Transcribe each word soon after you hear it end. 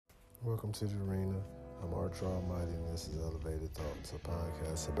Welcome to the arena. I'm Archer Almighty, and this is Elevated Thoughts, a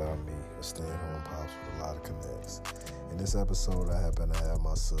podcast about me, a stay-at-home pops with a lot of connects. In this episode, I happen to have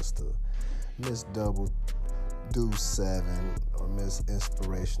my sister, Miss Double Do 7, or Miss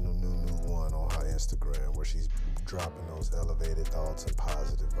Inspirational New 1 on her Instagram, where she's dropping those elevated thoughts and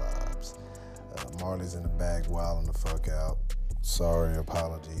positive vibes. Marley's in the bag wilding the fuck out. Sorry,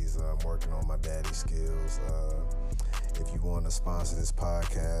 apologies. I'm working on my daddy skills. If you want to sponsor this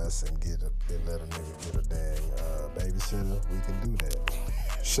podcast and let a nigga get a dang babysitter, we can do that.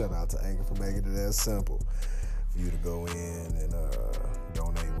 Shout out to Anchor for making it that simple. For you to go in and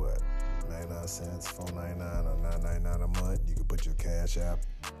donate what? 99 cents, $4.99 or $9.99 a month. You can put your Cash App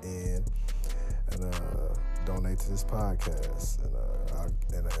in and donate to this podcast.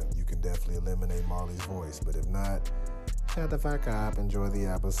 And you can definitely eliminate Marley's voice. But if not, shut the fuck up, enjoy the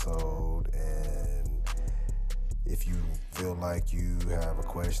episode, and if you feel like you have a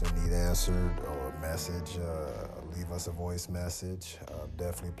question that need answered or a message, leave us a voice message.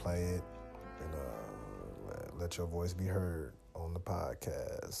 Definitely play it and let your voice be heard on the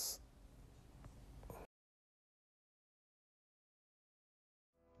podcast.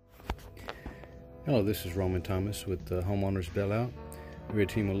 Hello, this is Roman Thomas with the Homeowners Bailout. We're a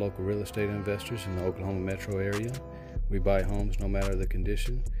team of local real estate investors in the Oklahoma metro area. We buy homes no matter the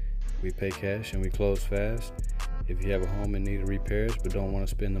condition. We pay cash and we close fast. If you have a home in need of repairs but don't want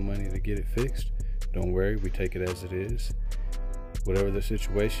to spend the money to get it fixed, don't worry, we take it as it is. Whatever the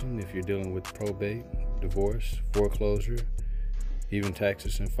situation, if you're dealing with probate, divorce, foreclosure, even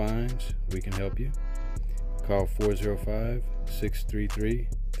taxes and fines, we can help you. Call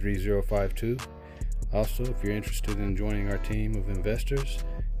 405-633-3052. Also, if you're interested in joining our team of investors,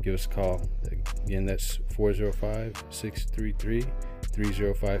 give us a call. Again, that's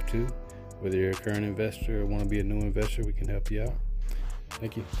 405-633-3052. Whether you're a current investor or want to be a new investor, we can help you out.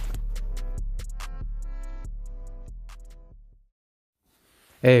 Thank you.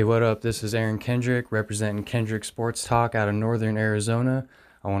 Hey, what up? This is Aaron Kendrick, representing Kendrick Sports Talk out of Northern Arizona.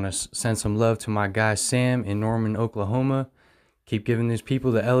 I want to send some love to my guy Sam in Norman, Oklahoma. Keep giving these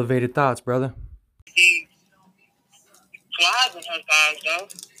people the elevated thoughts, brother. He flies with her thighs, though.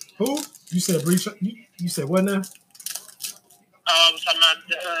 Who? You said breach? You said what now? I was talking about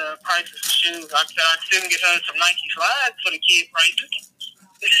the prices of shoes. I said I'd still get her some Nike slides for the kid prices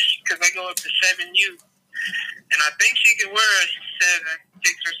because they go up to 7U. And I think she can wear a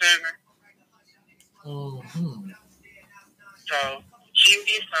 6 or 7. Mm-hmm. So she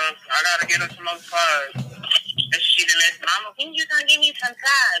needs some. I gotta get her some more slides. And she didn't ask Mama, when you gonna give me some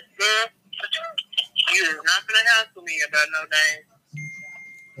slides, girl? You is not gonna hassle me about no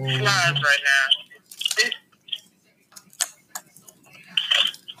dang slides right now.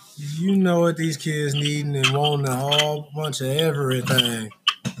 You know what these kids needing and wanting a whole bunch of everything.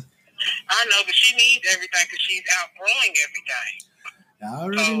 I know, but she needs everything because she's outgrowing everything. I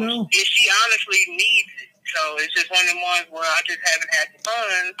already know. She honestly needs it. So it's just one of them ones where I just haven't had the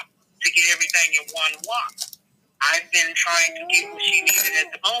funds to get everything in one walk. I've been trying to get what she needed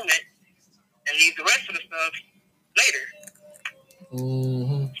at the moment and leave the rest of the stuff later.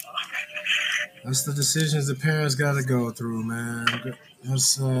 Mm-hmm. That's the decisions the parents got to go through, man.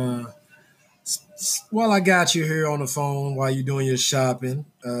 That's, well, I got you here on the phone while you're doing your shopping.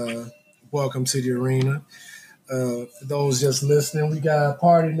 Welcome to the arena. For those just listening, we got a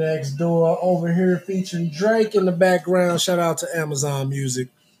party next door over here featuring Drake in the background. Shout out to Amazon Music.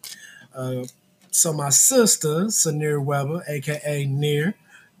 So my sister, Sanir Weber, aka Near,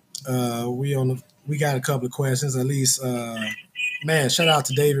 we got a couple of questions. At least, man, shout out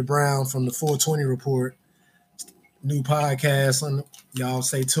to David Brown from the 420 Report. New podcast. Y'all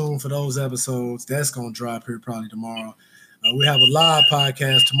stay tuned for those episodes. That's gonna drop here probably tomorrow. We have a live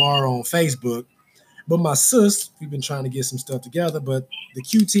podcast tomorrow on Facebook. But my sis, we've been trying to get some stuff together, but the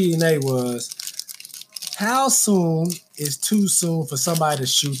QT&A was, how soon is too soon for somebody to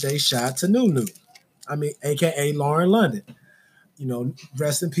shoot their shot to Nunu? I mean, a.k.a. Lauren London. You know,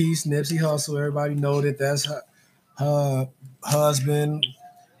 rest in peace, Nipsey Hussle. Everybody know that that's her husband,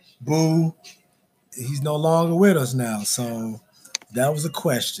 boo. He's no longer with us now. So that was a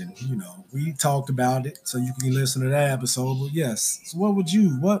question. You know, we talked about it, so you can listen to that episode. But yes, so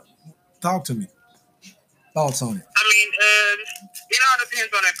talk to me. Thoughts on it? I mean, it all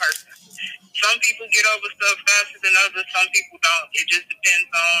depends on that person. Some people get over stuff faster than others. Some people don't. It just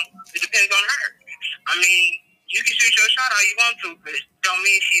depends on her. I mean, you can shoot your shot all you want to, but it don't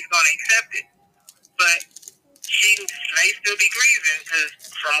mean she's going to accept it. But she may still be grieving because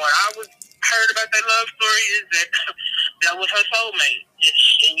from what I heard about that love story is that that was her soulmate.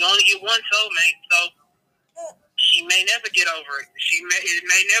 And you only get one soulmate, so she she may never get over it. It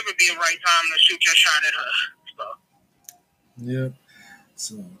may never be a right time to shoot your shot at her. So. Yep.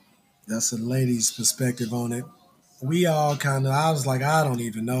 So that's a lady's perspective on it. We all kind of, I was like, I don't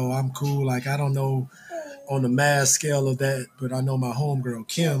even know. I'm cool. Like, I don't know on the mass scale of that, but I know my homegirl,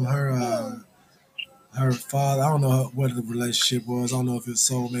 Kim, her father, I don't know what the relationship was. I don't know if it's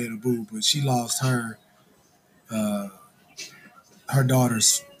soulmate or boo, but she lost her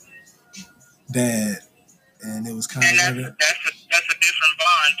daughter's dad. And it was kind and of... that's a different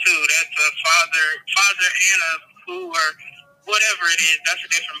bond, too. That's a father and a boo or whatever it is. That's a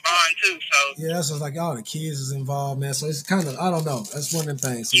different bond, too. So yeah, that's just like all the kids is involved, man. So it's kind of, I don't know. That's one of them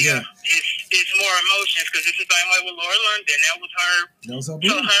things. So, yeah. It's more emotions because it's the same way with Laura London. That was her. That was her boo.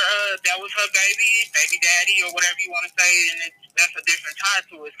 So that was her baby daddy, or whatever you want to say, and that's a different tie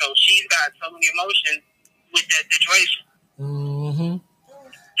to it. So she's got so many emotions with that situation. Mm-hmm.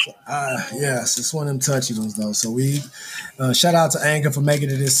 Yes, it's one of them touchy ones, though. So we shout out to Anchor for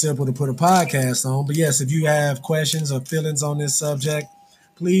making it this simple to put a podcast on. But yes, if you have questions or feelings on this subject,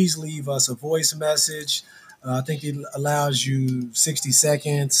 please leave us a voice message. I think it allows you 60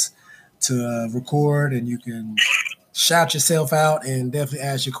 seconds to record, and you can shout yourself out and definitely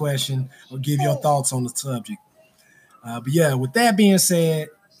ask your question or give your thoughts on the subject. But yeah, with that being said,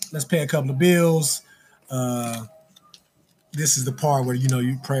 let's pay a couple of bills. This is the part where,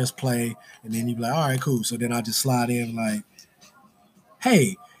 you press play and then you be like, all right, cool. So then I just slide in like,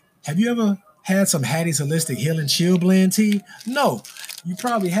 hey, have you ever had some Hattie's Holistic Healing Chill Blend tea? No, you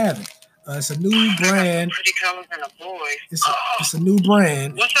probably haven't. It's a new brand. Pretty colors and a boy. It's a new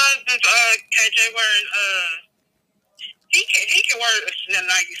brand. What size does KJ wearing? He can wear a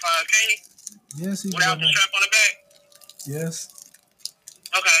 95, can't he? Yes, he without the strap on the back. Yes.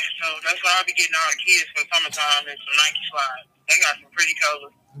 Okay, so that's what I'll be getting all the kids for summertime and some Nike slides. They got some pretty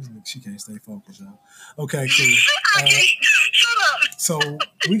colors. She can't stay focused, y'all. Okay, cool. I can't. Shut up. So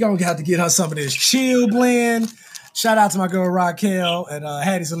we gonna have to get her some of this chill blend. Shout out to my girl Raquel at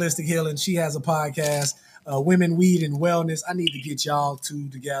Hattie's Holistic Healing. She has a podcast, Women, Weed, and Wellness. I need to get y'all two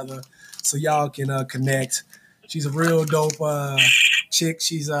together so y'all can connect. She's a real dope chick.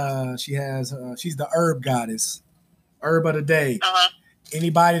 She's the herb goddess, herb of the day. Uh-huh.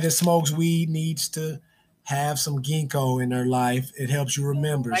 Anybody that smokes weed needs to have some ginkgo in their life. It helps you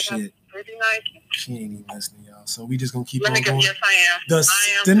remember shit. Pretty nice. She ain't even listening, y'all. So we just gonna keep on going. Yes, I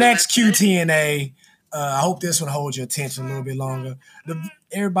am. The next QTNA. I hope this one holds your attention a little bit longer.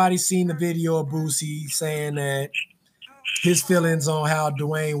 Everybody's seen the video of Boosie saying that his feelings on how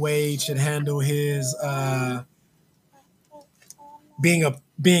Dwayne Wade should handle his being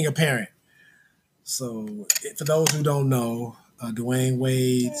a parent. So for those who don't know, Dwayne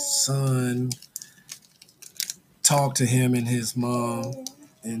Wade's son talked to him and his mom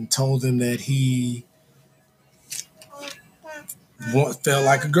and told them that he felt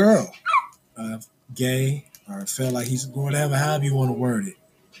like a girl, gay, or felt like he's whatever, however you want to word it,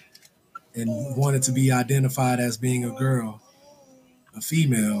 and wanted to be identified as being a girl, a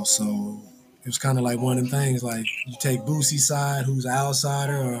female. So it was kind of like one of them things, like you take Boosie's side, who's an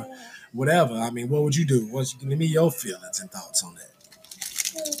outsider, or whatever. I mean, what would you do? Give me your feelings and thoughts on that.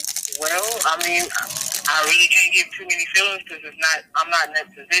 Well, I mean, I really can't give too many feelings because I'm not in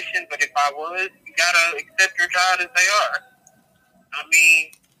that position. But if I was, you gotta accept your child as they are. I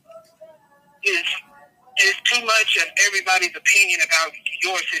mean, it's too much of everybody's opinion about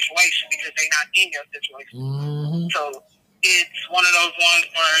your situation because they're not in your situation. Mm-hmm. So it's one of those ones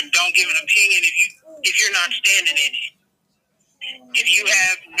where don't give an opinion if you're not standing in it. If you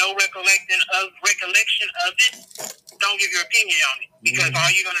have no recollection of it, don't give your opinion on it because all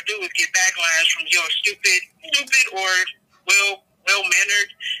you're gonna do is get backlash from your stupid or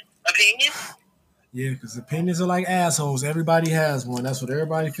well-mannered opinion. Yeah, because opinions are like assholes. Everybody has one. That's what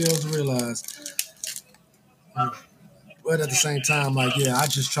everybody fails to realize. But at the same time, like, yeah, I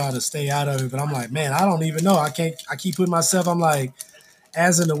just try to stay out of it. But I'm like, man, I don't even know. I keep putting myself, I'm like,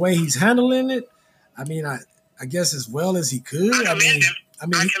 as in the way he's handling it, I mean, I guess as well as he could. I commend him. I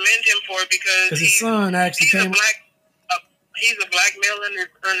commend him for it because his son actually came. He's a black male in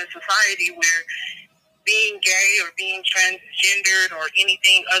a society where being gay or being transgendered or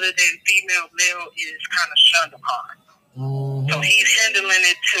anything other than female male is kind of shunned upon. Mm-hmm. So he's handling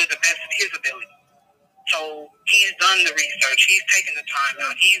it to the best of his ability. So he's done the research. He's taken the time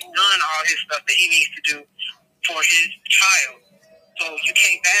out. He's done all his stuff that he needs to do for his child. So you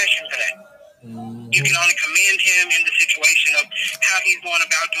can't bash him for that. Mm-hmm. You can only commend him in the situation of how he's going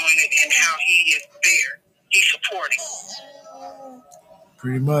about doing it and how he is there. He's supporting.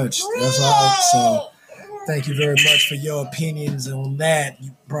 Pretty much. That's all. So Thank you very much for your opinions on that.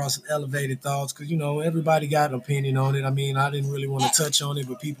 You brought some elevated thoughts because, everybody got an opinion on it. I mean, I didn't really want to touch on it,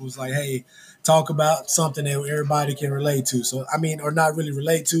 but people was like, hey, talk about something that everybody can relate to. So, I mean, or not really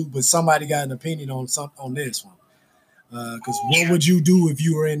relate to, but somebody got an opinion on this one. Because what would you do if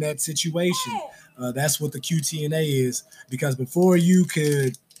you were in that situation? That's what the QTNA is. Because before you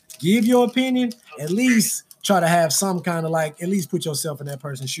could give your opinion, at least try to have some kind of at least put yourself in that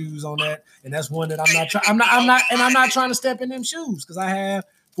person's shoes on that. And that's one that I'm not trying to step in them shoes because I have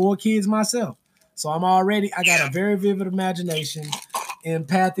 4 kids myself. So I got a very vivid imagination,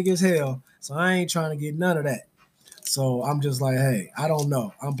 empathic as hell. So I ain't trying to get none of that. So I'm just like, hey, I don't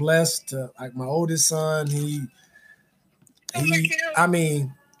know. I'm blessed to, my oldest son, I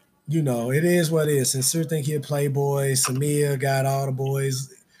mean, it is what it is. Sincere think he a playboy. Samia got all the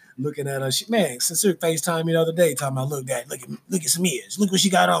boys looking at her. Sincere FaceTime me the other day talking about, look, Dad, look at Samia. Look what she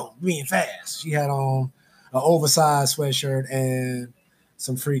got on, being fast. She had on an oversized sweatshirt and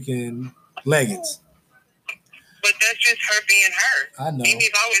some freaking leggings. But that's just her being her. I know.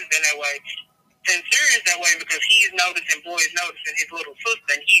 Mimi's always been that way. Sincere is that way because he's noticing boys noticing his little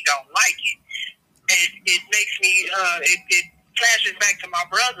sister and he don't like it. And it makes me, it flashes back to my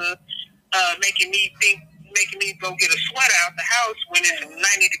brother, making me go get a sweater out the house when it's 90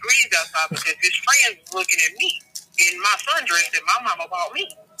 degrees outside because his friends was looking at me in my sundress that my mama bought me.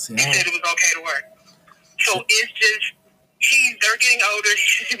 He said it was okay to wear. So it's just, they're getting older,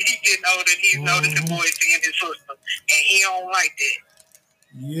 he's getting older, and he's noticing boys seeing his sister, and he don't like that.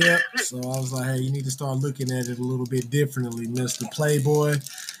 Yep. So I was like, hey, you need to start looking at it a little bit differently, Mr. Playboy.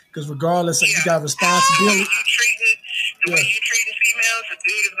 Because regardless, you got responsibility. The way you treat females, a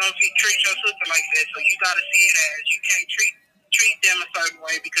dude is going to treat your sister like that. So you got to see it as you can't treat them a certain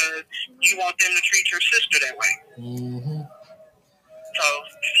way because you want them to treat your sister that way. Mm-hmm. So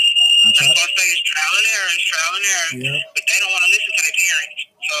that's why I say it's trial and error. Yep. But they don't want to listen to their parents.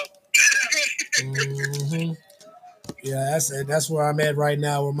 So. Mm-hmm. Yeah, that's where I'm at right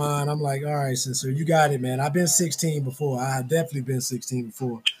now with mine. I'm like, all right, Sincere, you got it, man. I've been 16 before. I've definitely been 16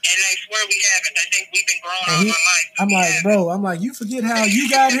 before. And they swear we haven't. I think we've been growing all my life. I'm like, you forget how you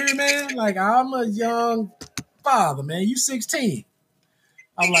got here, man? Like, I'm a young father, man. You 16.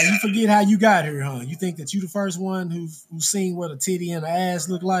 I'm like, you forget how you got here, huh? You think that you the first one who's seen what a titty and an ass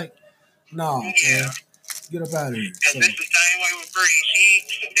look like? No, man. Get up out of here. So. This is the same way with Bree.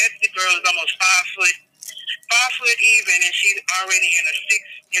 The girl is almost 5 foot even, and she's already in a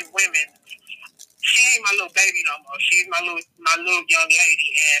 6 in women. She ain't my little baby no more. She's my little young lady,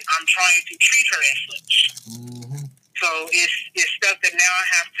 and I'm trying to treat her as such. Mm-hmm. So it's stuff that now I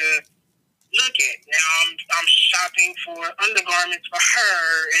have to look at. Now I'm shopping for undergarments for her,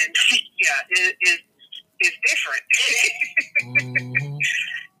 and it's different. Mm-hmm.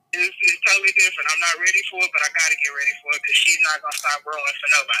 It's totally different. I'm not ready for it, but I got to get ready for it because she's not gonna stop growing for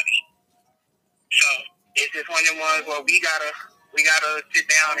nobody. So. It's just one of the ones where we gotta sit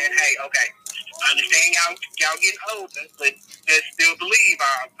down and, hey, okay, I understand y'all getting older, but just still believe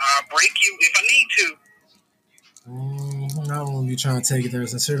I'll break you if I need to. I don't want to be trying to take it there.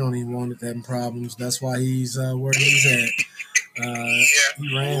 Sincere don't even want them problems. That's why he's where he's at.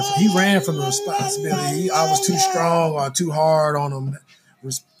 He ran from the responsibility. I was too strong or too hard on him.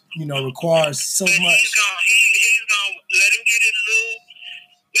 Requires so much. He's gonna let him get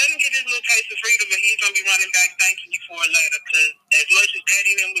his little taste of freedom, and he's gonna be running back thanking you for it later. Because as much as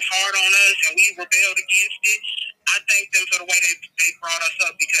Daddy and them was hard on us and we rebelled against it, I thank them for the way they brought us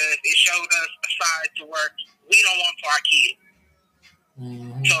up because it showed us a side to where we don't want for our kids.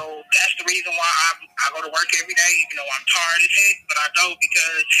 Mm-hmm. So that's the reason why I go to work every day, even though I'm tired as heck. But I go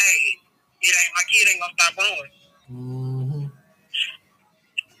because my kid ain't gonna stop growing. Mm-hmm.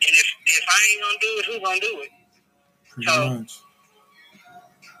 And if I ain't gonna do it, who's gonna do it?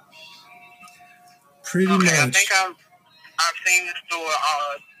 Pretty much. I think I've seen this store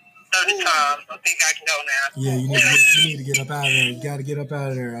 30 times. I think I can go now. Yeah, you need to get up out of there. You got to get up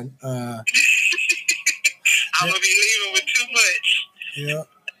out of there. I'm gonna be leaving with too much.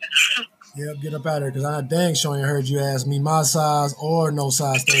 Yep, get up out of there because I dang sure ain't heard you ask me my size or no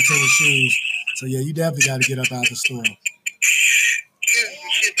size 13 shoes. So yeah, you definitely got to get up out the store.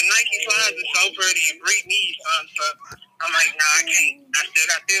 Shit, the Nike slides are so pretty and Bree needs some stuff. I'm like, nah, I can't. I still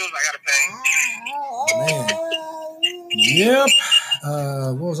got bills I gotta pay. Man. Yep.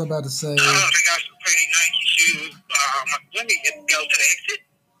 What was I about to say? They got some pretty Nike shoes. Let me go to the exit.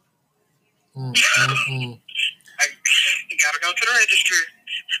 You gotta go to the register.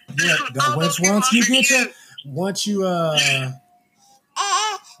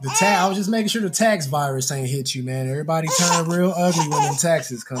 I was just making sure the tax virus ain't hit you, man. Everybody turn real ugly when them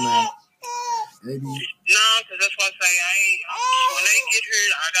taxes come out. Maybe. No, because that's why I say when they get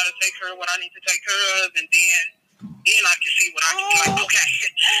here, I gotta take care of what I need to take care of, and then I can see what I can be like. Okay,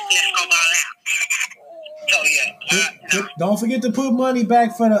 let's go ball out. So yeah. Don't forget to put money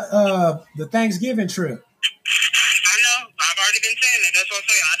back for the Thanksgiving trip. I know. I've already been saying that. That's what I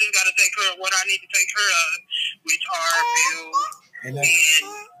say. I just gotta take care of what I need to take care of, which are bills, and I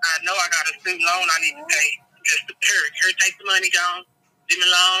know I got a student loan I need to pay. Just here, take the money, John. Leave me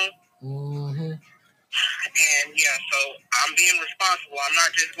alone. Mm-hmm. And yeah, so I'm being responsible. I'm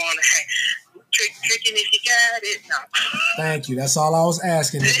not just going to tricking if you got it. No. Thank you. That's all I was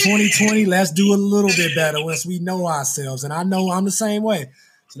asking. In 2020, let's do a little bit better once we know ourselves. And I know I'm the same way.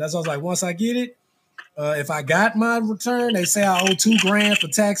 So that's why I was like, once I get it, if I got my return, they say I owe $2,000 for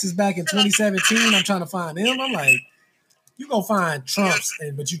taxes back in 2017. I'm trying to find them. I'm like, you go find Trump's,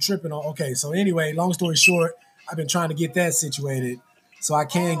 but you tripping on. Okay, so anyway, long story short, I've been trying to get that situated so I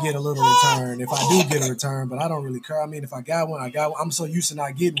can get a little return if I do get a return, but I don't really care. I mean, if I got one, I got one. I'm so used to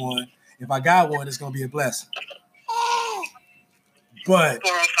not getting one. If I got one, it's going to be a blessing. But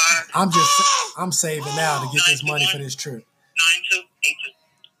I'm saving now to get this money for this trip. 9282.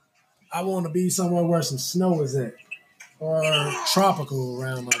 I want to be somewhere where some snow is at or tropical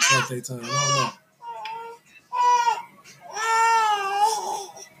around my birthday time. I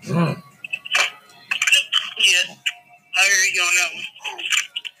don't know. Yeah, I hear you on that one.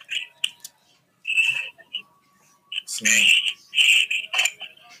 So,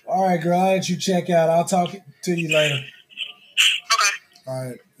 all right, girl, I'll let you check out. I'll talk to you later. Okay. All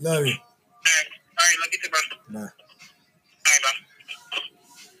right, love you. All right, love you too, bro. Bye. All right, bye.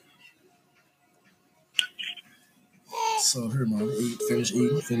 So here, man,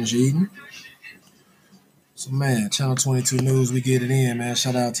 finish eating. So, man, Channel 22 News, we get it in, man.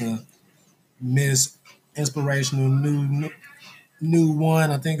 Shout out to Miss Inspirational New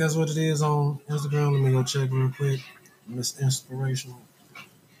One. I think that's what it is on Instagram. Let me go check real quick. Miss Inspirational.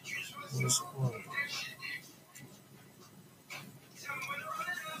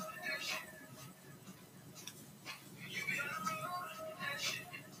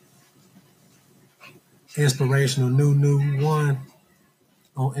 Inspirational New One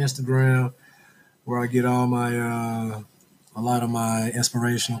on Instagram, where I get all my a lot of my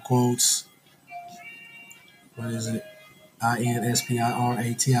inspirational quotes. What is it?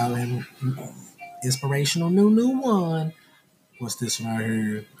 INSPIRATION. Inspirational New One. What's this one right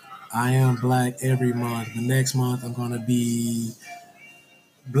here? I am black every month. The next month I'm gonna be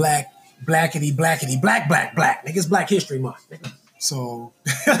blackity black. Niggas Black History Month. So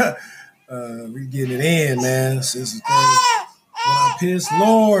we getting it in, man. This is crazy. When I'm pissed,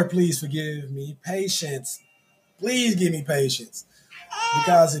 Lord, please forgive me. Patience. Please give me patience.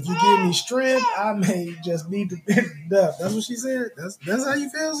 Because if you give me strength, I may just need to pick it up. That's what she said. That's how you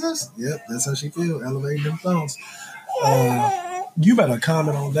feel, sis? Yep, that's how she feel. Elevating them thumbs. You better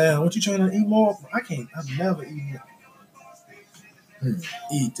comment on down. What you trying to eat more? I've never eaten it.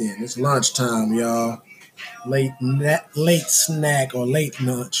 Eat then. It's lunchtime, y'all. Late snack or late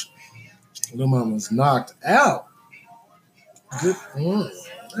lunch. Little mama's knocked out. Good.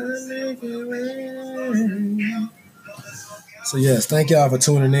 So yes, thank y'all for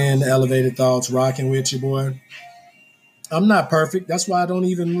tuning in to Elevated Thoughts, rocking with you, boy. I'm not perfect. That's why I don't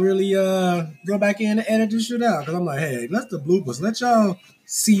even really go back in and edit this shit out. Because I'm like, hey, let the bloopers. Let y'all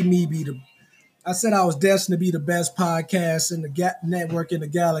see me be the... I said I was destined to be the best podcast in the network in the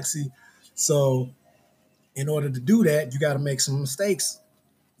galaxy. So in order to do that, you got to make some mistakes.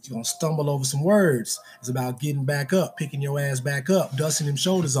 You're going to stumble over some words. It's about getting back up, picking your ass back up, dusting them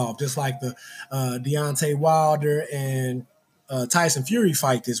shoulders off, just like the Deontay Wilder and Tyson Fury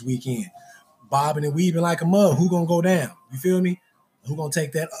fight this weekend. Bobbing and weaving like a mug. Who going to go down? You feel me? Who going to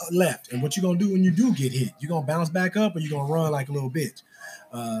take that left? And what you going to do when you do get hit? You going to bounce back up or you going to run like a little bitch?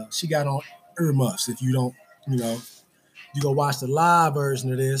 She got on earmuffs. If you don't, you go watch the live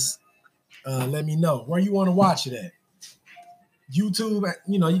version of this. Let me know. Where you want to watch it at? YouTube,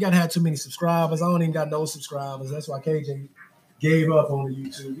 you got to have too many subscribers. I don't even got no subscribers. That's why KJ gave up on the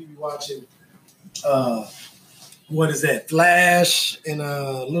YouTube. We be watching, what is that? Flash and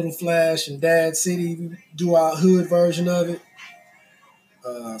Little Flash and Dad City. We do our hood version of it.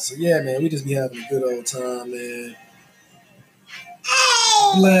 So yeah, man, we just be having a good old time, man.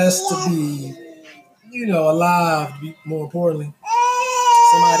 Blessed to be, alive. More importantly,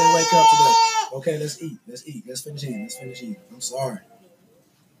 somebody didn't wake up today. Okay, let's eat. Let's finish eating. I'm sorry.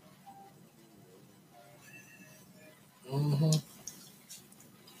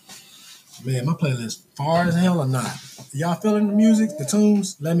 Man, my playlist far as hell or not. Y'all feeling the music, the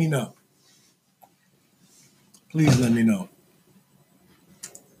tunes? Let me know. Please let me know.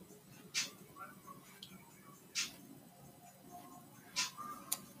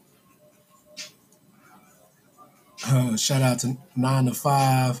 Shout out to 9 to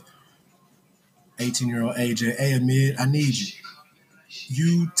 5, 18-year-old AJ. Hey, Amid, I need you.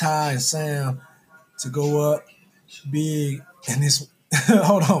 You, Ty, and Sam to go up big in this.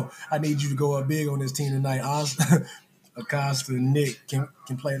 Hold on. I need you to go up big on this team tonight. Acosta and Nick can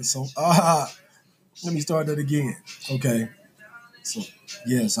play the song. Let me start that again. Okay. So,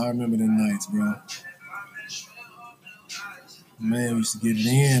 yes, I remember the nights, bro. Man, we used to get it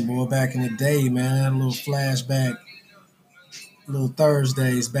in, boy, back in the day, man. A little flashback. Little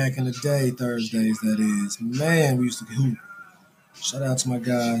Thursdays, back in the day. Thursdays, that is. Man, we used to hoop. Shout out to my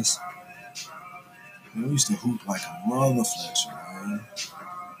guys. Man, we used to hoop like a motherfucker, man.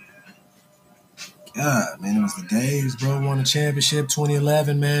 God, man, it was the days, bro. Won a championship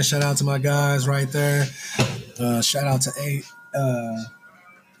 2011, man. Shout out to my guys right there. Shout out to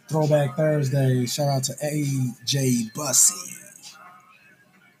Throwback Thursday. Shout out to AJ Bussy.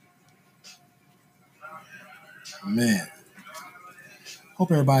 Man.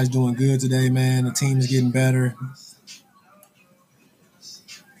 Hope everybody's doing good today, man. The team is getting better.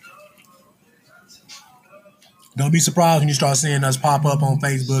 Don't be surprised when you start seeing us pop up on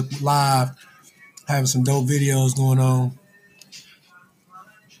Facebook Live, having some dope videos going on.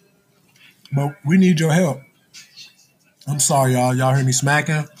 But we need your help. I'm sorry, y'all. Y'all heard me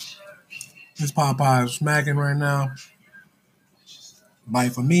smacking? This Popeye is smacking right now.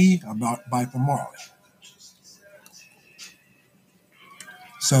 Bite for me, bite for Marley.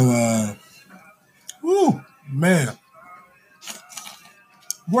 So, man.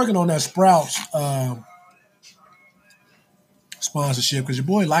 Working on that Sprouts sponsorship because your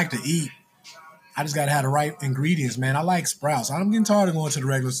boy like to eat. I just got to have the right ingredients, man. I like Sprouts. I'm getting tired of going to the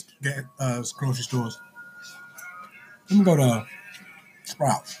regular grocery stores. Let me go to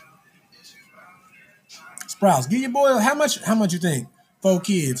Sprouts. Sprouts. Give your boy, how much you think? 4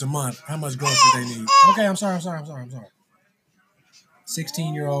 kids a month. How much groceries they need? Okay, I'm sorry.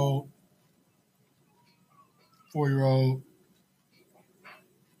 16-year-old, 4-year-old,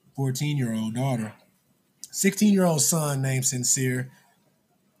 14-year-old daughter. 16-year-old son named Sincere.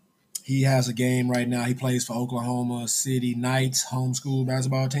 He has a game right now. He plays for Oklahoma City Knights homeschool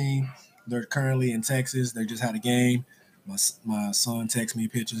basketball team. They're currently in Texas. They just had a game. My son texted me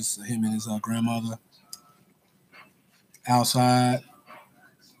pictures of him and his grandmother outside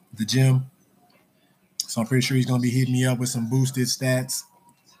the gym. So I'm pretty sure he's going to be hitting me up with some boosted stats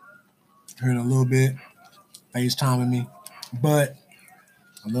here in a little bit, FaceTiming me. But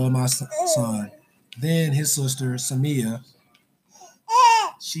I love my son. Then his sister, Samia,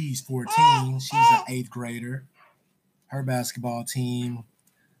 she's 14. She's an 8th grader. Her basketball team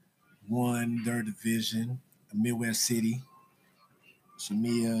won their division, Midwest City.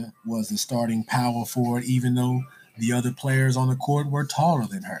 Samia was the starting power forward, even though the other players on the court were taller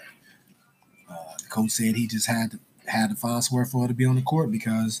than her. The coach said he just had to find somewhere for her to be on the court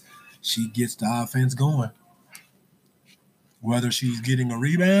because she gets the offense going. Whether she's getting a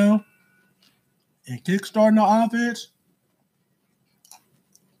rebound and kickstarting the offense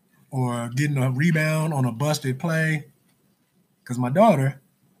or getting a rebound on a busted play. Because my daughter,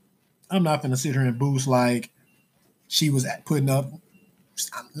 I'm not going to sit here and boost like she was putting up.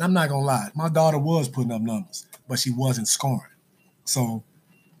 I'm not going to lie. My daughter was putting up numbers, but she wasn't scoring. So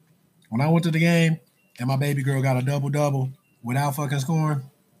when I went to the game and my baby girl got a double-double without fucking scoring,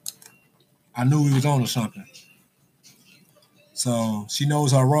 I knew we was on to something. So she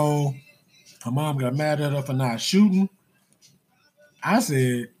knows her role. Her mom got mad at her for not shooting. I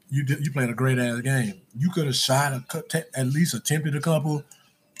said, you played a great-ass game. You could have shot, at least attempted a couple,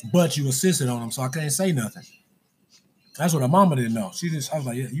 but you assisted on them, so I can't say nothing. That's what her mama didn't know. I was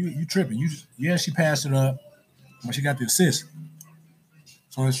like, yeah, you tripping. She passed it up, but she got the assist.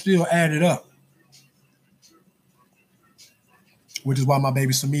 So it still added up. Which is why my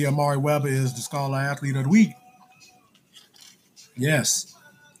baby Samia Amari Weber is the Scholar Athlete of the Week. Yes.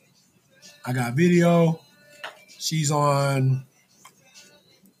 I got video. She's on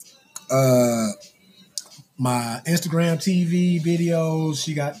my Instagram TV videos.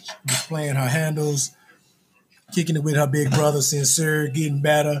 She got displaying her handles, kicking it with her big brother Sincere, getting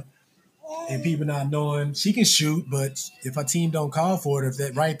better, and people not knowing she can shoot. But if her team don't call for it, if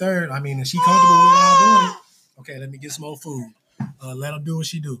that right there, if she comfortable with all doing it, okay, let me get some more food. Let her do what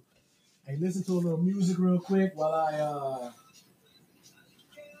she do. Hey, listen to a little music real quick while I.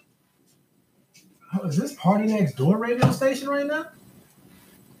 Is this Party Next Door radio station right now?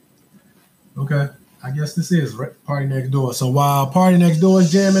 Okay, I guess this is Party Next Door. So while Party Next Door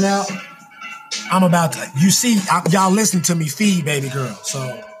is jamming out, I'm about to. You see, y'all listen to me feed baby girl.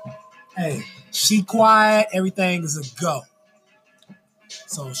 So, hey, she quiet. Everything is a go.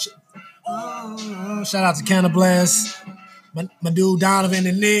 So Shout out to Cannablast. My dude Donovan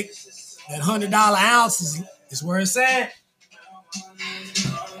and Nick. That $100 ounce is where it's at.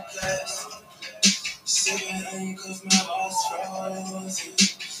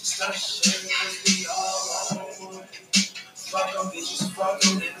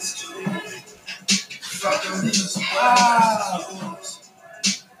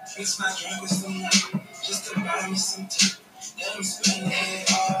 Fix my drink with some money, just to buy me some time. Let me spend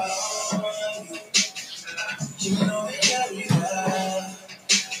it all on you. You know it got me bad.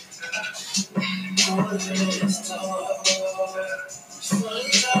 More than it's told. Funny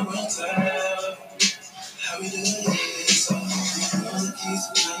how we'll tell. How we do it, so music keeps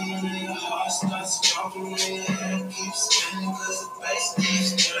playing and your heart starts jumping and your head keeps spinning cause the bass keeps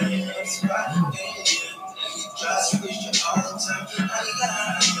turning up spot. And you just wish you all the time.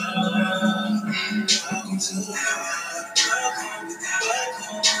 Welcome to the party.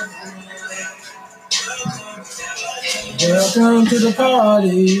 Welcome to the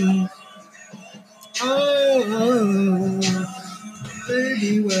party. Oh,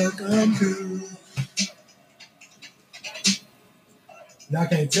 baby, welcome to. Y'all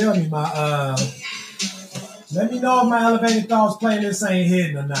can't tell me let me know if my Elevated Thoughts playlist ain't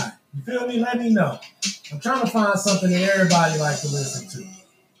hitting or not. You feel me? Let me know. I'm trying to find something that everybody like to listen to.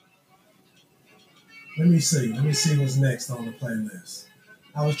 Let me see what's next on the playlist.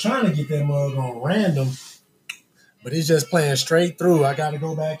 I was trying to get that mug on random, but it's just playing straight through. I got to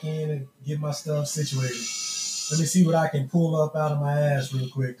go back in and get my stuff situated. Let me see what I can pull up out of my ass real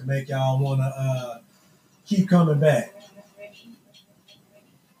quick to make y'all want to keep coming back.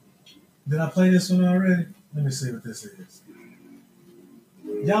 Did I play this one already? Let me see what this is.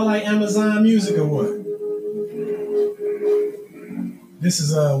 Y'all like Amazon Music or what? This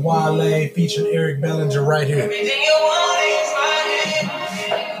is Wale featuring Eric Bellinger right here. Everything you want is right here.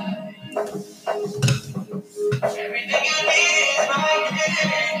 Everything you need is right here.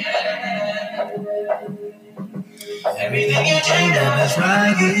 Everything you dreamed of is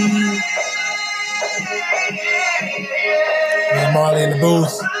right here. And Marley in the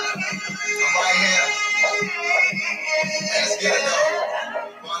booth.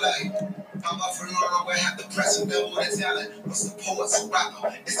 I'm up for Lord, I have the press and double the talent. What's the poet's a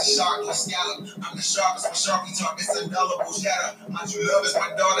rapper? It's the shark or scallop. I'm the sharpest, my sharpie talk, it's a indelible shadow. My true love is my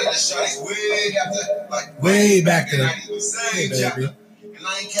daughter, the shawty's way after, like Way back there. Hey, baby. And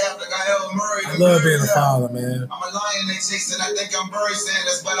I ain't Catholic, I El Murray. I love being a father, man. I'm a lion, they chasing, I think I'm Bernie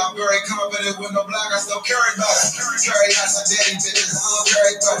Sanders, but I'm very confident with no black, I still carry butters. Carry lots of daddy bitches, I don't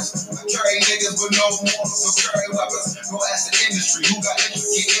carry butters. I carry niggas with no morals, so carry weapons. Go ask the industry, who got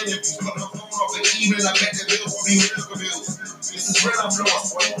intricate interviews. Put the phone off the evening, I bet the bill will be reviews. This is real, I'm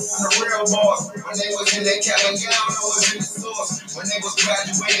lost, I'm the real boss. When they was in their cap and gown, I was in the source. When they was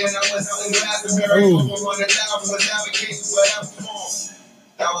graduating, I was out in Glastonbury. Over 100,000 was advocating for that perform.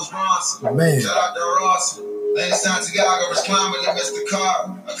 That was Ronson. Man. Shout out to Ronson. Last Santiago was climbing and missed the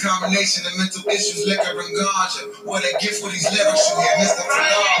car. A combination of mental issues, liquor and ganja. What a gift for these lyrics you hear, Mr.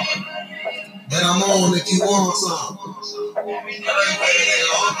 Fadama. And I'm on if you want some.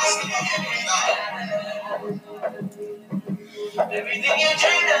 Everything you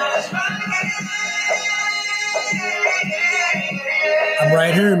dreamed of is right. I'm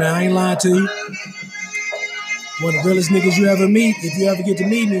right here, man. I ain't lying to you. One of the realest niggas you ever meet, if you ever get to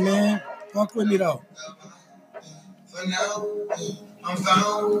meet me, man. Fuck with me, though. For now, I'm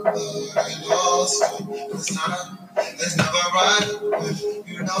found, but I lost. This time, it's never right.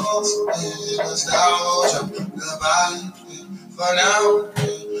 You lost, nostalgia, goodbye. For now,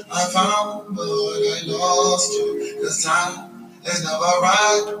 I'm found, but I lost you. This time, it's never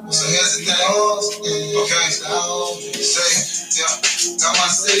right. So here's the thing. Okay, say, yeah. Got my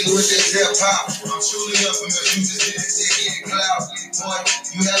city with this hip hop. I'm truly up in the future. Get cloud. Boy,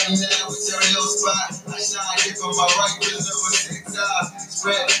 you have me now with your little spot. I shine it from my right wrist over 6 eyes.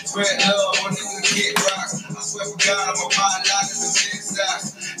 Spread love when niggas get rocks. I swear for God, I'm a mind lockers and 6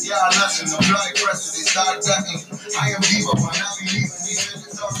 socks. Yeah, I nothing. The blood pressure, they start ducking. I am Viva, but I be leaving these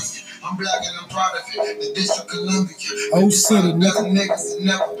niggas talking. I'm black and I'm proud of it. The District of Columbia. Oh, city, nigga. Niggas that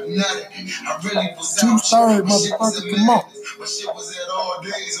never been at it. I really was 2/3, motherfucker, come on. My shit was at all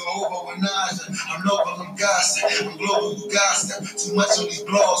days or over with Naja. I'm local, I'm gossip. I'm global, gossip. Too much on these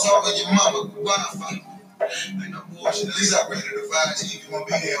blogs, all of your mama, Wi-Fi. Ain't no bullshit. At least I rated the 5G if you want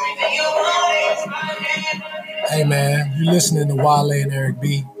to be there. Hey, man, you listening to Wale and Eric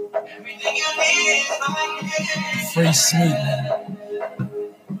B. Free Sneak, man.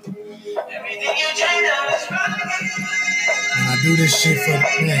 And I do this shit for,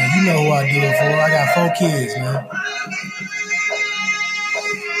 man, you know who I do it for. I got 4 kids, man.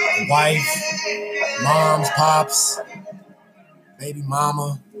 wife, moms, pops, baby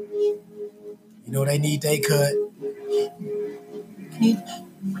mama. You know they need their cut.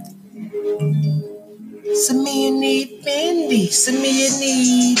 Some me need Fendi, some me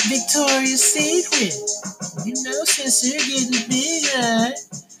need Victoria's Secret. You know, since they're getting bigger.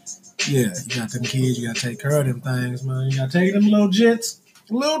 Yeah, you got them kids, you gotta take care of them things, man. You gotta take them little jits.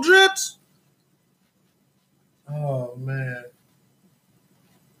 Little jits. Oh, man.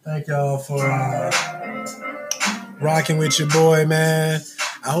 Thank y'all for rocking with your boy, man.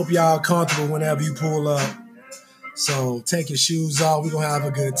 I hope y'all comfortable whenever you pull up. So take your shoes off. We're going to have a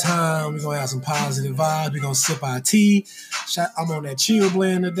good time. We're going to have some positive vibes. We're going to sip our tea. I'm on that chill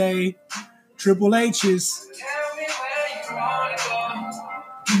blend today. Triple H's. Tell me where you wanna go.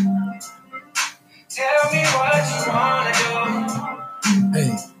 Tell me what you wanna do.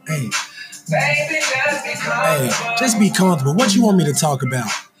 Hey. Baby, just be comfortable. Hey, just be comfortable. What you want me to talk about?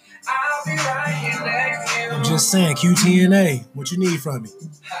 I'll be right here next to you. I'm just saying, QTNA. What you need from me?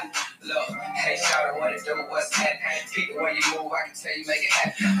 Look, hey, shout out what it do, what's happening? Pick the way you move, I can tell you make it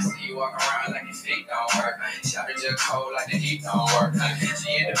happen. I see you walk around like your feet don't work. Shout out just cold like the heat don't work. She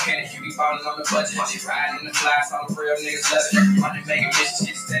independent, you be falling on the budget. She riding in the flies, all the real niggas love it. Money making bitches,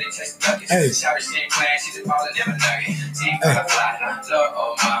 she steady chasing buckets. Hey. Shout out she ain't playing, she just ballin' never nugget. She ain't gonna fly, look,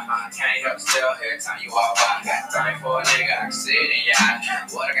 oh my, can't help still every time you walk by. Got a thing for a nigga, I can see it in your eye.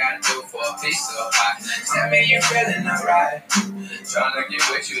 What I gotta do for a piece of pie? Tell me you feeling alright. Tryna get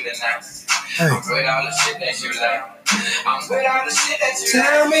with you tonight. Hey. I'm with all the shit that you like. I'm with all the shit that you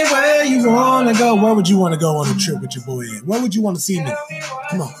Tell me where you want to go. Where would you want to go on a trip with your boy at? Where would you want to see me?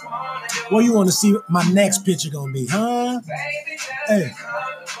 Come on. Where you want to see my next picture going to be, huh? Hey,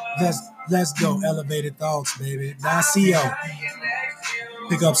 let's go. Elevated Thoughts, baby. Dacio.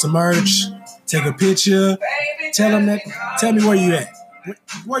 Pick up some merch. Take a picture. Tell me where you at.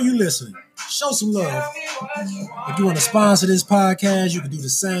 Where you listening? Show some love. If you want to sponsor this podcast, you can do the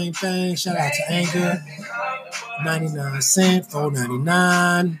same thing. Shout out to Anchor. 99 cents,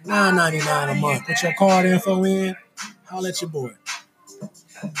 $4.99, $9.99 a month. Put your card info in. Holla at your boy. Look,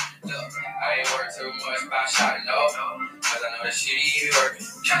 I ain't worried too much about shot no, cause I know that shit you working.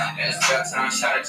 And it's about time shot